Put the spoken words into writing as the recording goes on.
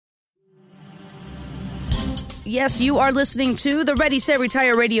Yes, you are listening to the Ready, Set,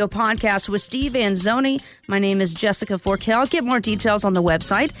 Retire radio podcast with Steve Anzuoni. My name is Jessica Forkel. Get more details on the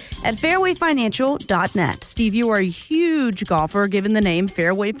website at fairwayfinancial.net. Steve, you are a huge golfer, given the name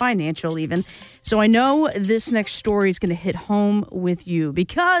Fairway Financial even. So I know this next story is going to hit home with you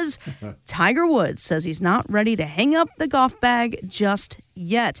because Tiger Woods says he's not ready to hang up the golf bag just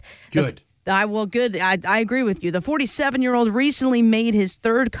yet. Good. Good. I agree with you. The 47-year-old recently made his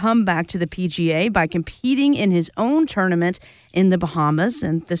third comeback to the PGA by competing in his own tournament in the Bahamas,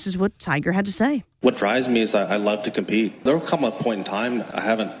 and this is what Tiger had to say. What drives me is I love to compete. There will come a point in time, I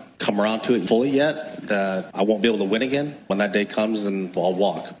haven't come around to it fully yet, that I won't be able to win again. When that day comes, and I'll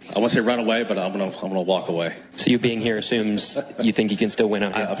walk. I won't say run away, but I'm gonna walk away. So you being here assumes you think you can still win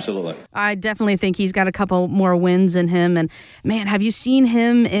out here? Absolutely. I definitely think he's got a couple more wins in him. And man, have you seen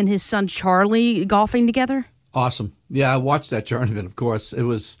him and his son Charlie golfing together? Awesome. Yeah, I watched that tournament, of course. It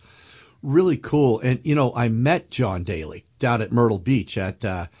was really cool. And, you know, I met John Daly down at Myrtle Beach at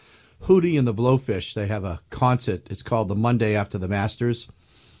Hootie and the Blowfish. They have a concert. It's called the Monday After the Masters.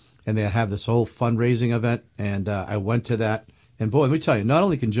 And they have this whole fundraising event. And I went to that. And boy, let me tell you, not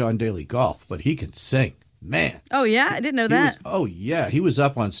only can John Daly golf, but he can sing. Man. Oh, yeah? I didn't know that. He was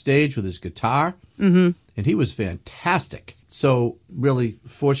up on stage with his guitar. Mm-hmm. And he was fantastic. So really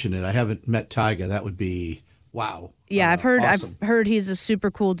fortunate. I haven't met Tiger. That would be, wow. Yeah, awesome. I've heard he's a super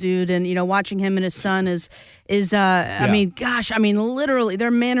cool dude, and you know, watching him and his son is I mean, literally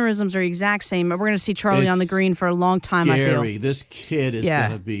their mannerisms are the exact same. We're going to see Charlie on the green for a long time. Scary. I feel This kid is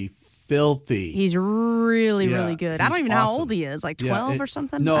going to be filthy. He's really good. I don't even know how awesome. old he is, like 12 or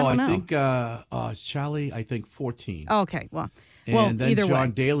something. No, I don't know. think Charlie. I think 14. Oh, okay, well, then either John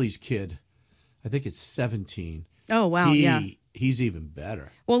way. Daly's kid, I think it's 17. Oh wow, He's even better.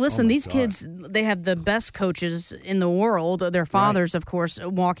 Well, listen, these God. kids, they have the best coaches in the world. Their fathers, of course,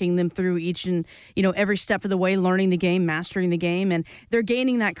 walking them through each and, every step of the way, learning the game, mastering the game. And they're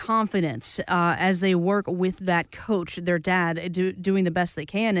gaining that confidence as they work with that coach, their dad, doing the best they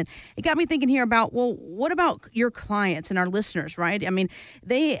can. And it got me thinking here about, well, what about your clients and our listeners, right? I mean,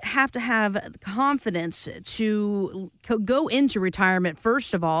 they have to have confidence to go into retirement,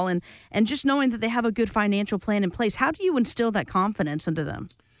 first of all, and just knowing that they have a good financial plan in place. How do you instill that confidence into them?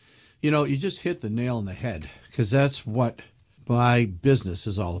 You just hit the nail on the head, because that's what my business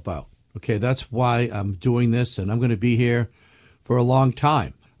is all about. Okay, that's why I'm doing this, and I'm going to be here for a long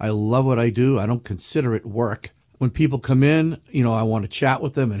time. I love what I do. I don't consider it work. When people come in, I want to chat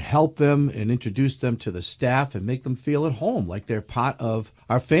with them and help them and introduce them to the staff and make them feel at home, like they're part of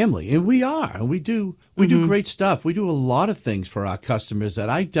our family. And we are, and we do great stuff. We do a lot of things for our customers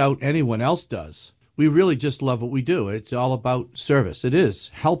that I doubt anyone else does. We really just love what we do. It's all about service. It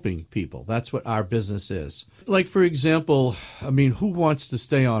is helping people. That's what our business is. Like, for example, who wants to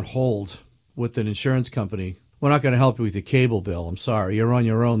stay on hold with an insurance company? We're not going to help you with your cable bill. I'm sorry. You're on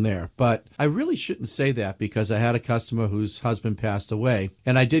your own there. But I really shouldn't say that, because I had a customer whose husband passed away,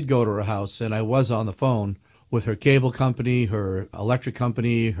 and I did go to her house, and I was on the phone with her cable company, her electric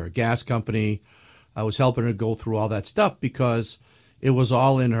company, her gas company. I was helping her go through all that stuff because it was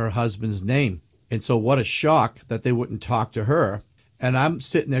all in her husband's name. And so what a shock that they wouldn't talk to her. And I'm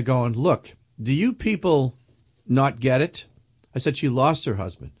sitting there going, look, do you people not get it? I said, she lost her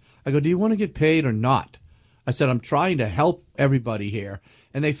husband. I go, do you want to get paid or not? I said, I'm trying to help everybody here.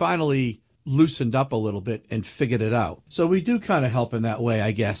 And they finally loosened up a little bit and figured it out. So we do kind of help in that way,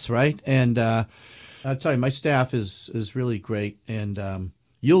 I guess, right? And I'll tell you, my staff is really great. And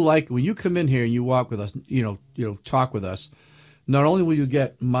you'll like, when you come in here and you walk with us, talk with us, not only will you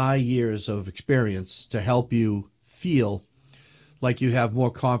get my years of experience to help you feel like you have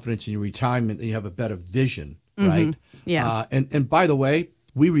more confidence in your retirement and you have a better vision, right? Mm-hmm. Yeah. And by the way,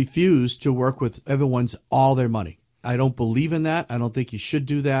 we refuse to work with everyone's all their money. I don't believe in that. I don't think you should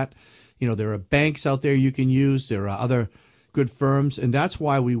do that. There are banks out there you can use. There are other good firms. And that's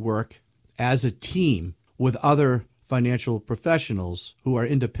why we work as a team with other financial professionals who are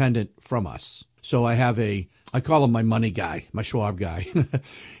independent from us. So I call him my money guy, my Schwab guy.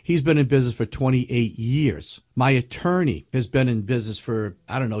 He's been in business for 28 years. My attorney has been in business for,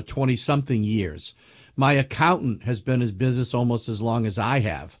 20-something years. My accountant has been in business almost as long as I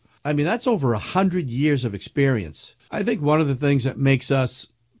have. That's over 100 years of experience. I think one of the things that makes us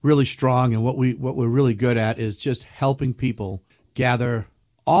really strong and what we're really good at is just helping people gather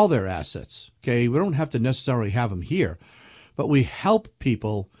all their assets. Okay, we don't have to necessarily have them here, but we help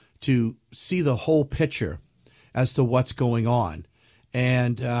people to see the whole picture as to what's going on.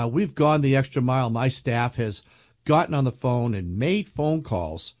 And we've gone the extra mile. My staff has gotten on the phone and made phone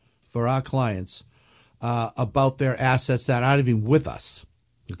calls for our clients about their assets that aren't even with us.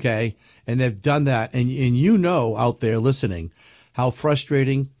 Okay. And they've done that. And you know, out there listening, how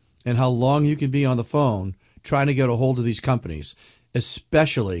frustrating and how long you can be on the phone trying to get a hold of these companies,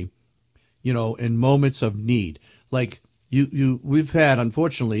 especially, in moments of need. Like we've had,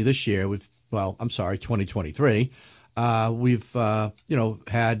 unfortunately, this year, 2023, we've,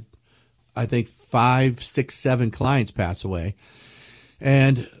 had, I think, 5, 6, 7 clients pass away.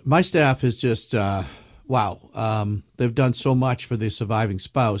 And my staff is just, they've done so much for their surviving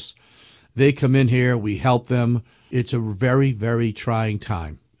spouse. They come in here, we help them. It's a very, very trying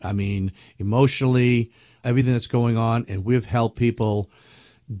time. I mean, emotionally, everything that's going on, and we've helped people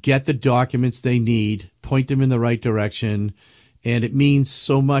get the documents they need, point them in the right direction, and it means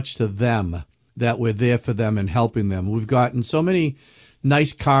so much to them that we're there for them and helping them. We've gotten so many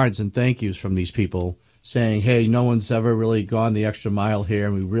nice cards and thank yous from these people saying, hey, no one's ever really gone the extra mile here,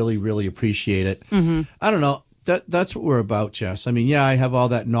 and we really, really appreciate it. Mm-hmm. I don't know. That's what we're about, Jess. I mean, yeah, I have all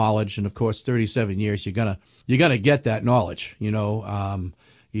that knowledge, and of course, 37 years, you're gonna get that knowledge.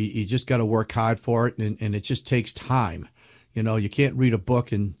 You just got to work hard for it, and it just takes time. You can't read a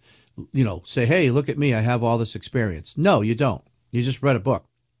book and say, hey, look at me, I have all this experience. No, you don't. You just read a book.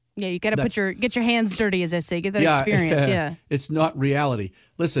 Yeah, you got to get your hands dirty, as they say. Get that experience. Yeah, it's not reality.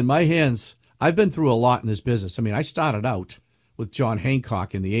 Listen, my hands. I've been through a lot in this business. I mean, I started out with John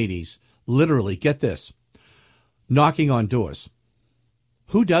Hancock in the 80s. Literally, get this, knocking on doors.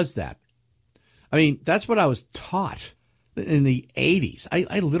 Who does that? I mean, that's what I was taught in the 80s.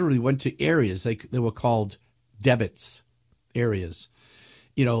 I literally went to areas they were called debits areas,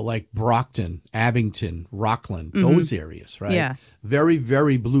 like Brockton, Abington, Rockland, those areas, right? Yeah. Very,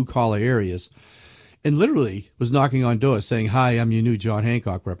 very blue collar areas. And literally was knocking on doors saying, hi, I'm your new John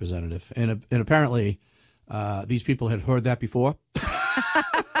Hancock representative. And apparently these people had heard that before.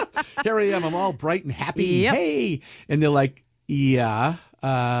 Here I am. I'm all bright and happy. Yep. Hey. And they're like, yeah,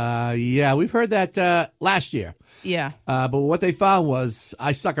 we've heard that last year. Yeah. But what they found was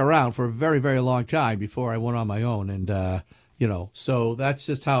I stuck around for a very, very long time before I went on my own. And, so that's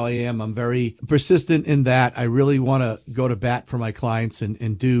just how I am. I'm very persistent in that. I really want to go to bat for my clients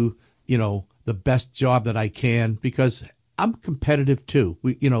and do, the best job that I can, because I'm competitive too.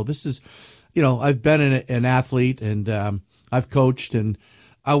 This is, I've been an athlete, and I've coached, and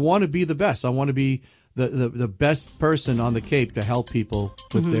I want to be the best. I want to be the best person on the Cape to help people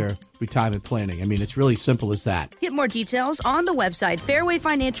with their retirement planning. I mean, it's really simple as that. Get more details on the website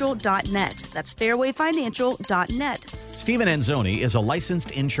fairwayfinancial.net. That's fairwayfinancial.net. Stephen Anzuoni is a licensed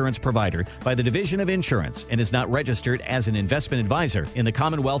insurance provider by the Division of Insurance and is not registered as an investment advisor in the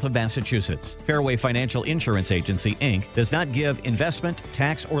Commonwealth of Massachusetts. Fairway Financial Insurance Agency, Inc. does not give investment,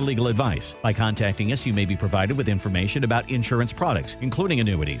 tax, or legal advice. By contacting us, you may be provided with information about insurance products, including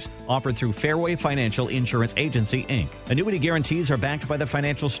annuities, offered through Fairway Financial Insurance Agency, Inc. Annuity guarantees are backed by the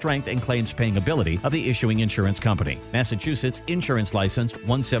financial strength and claims-paying ability of the issuing insurance company. Massachusetts Insurance Licensed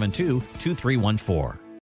 1722314.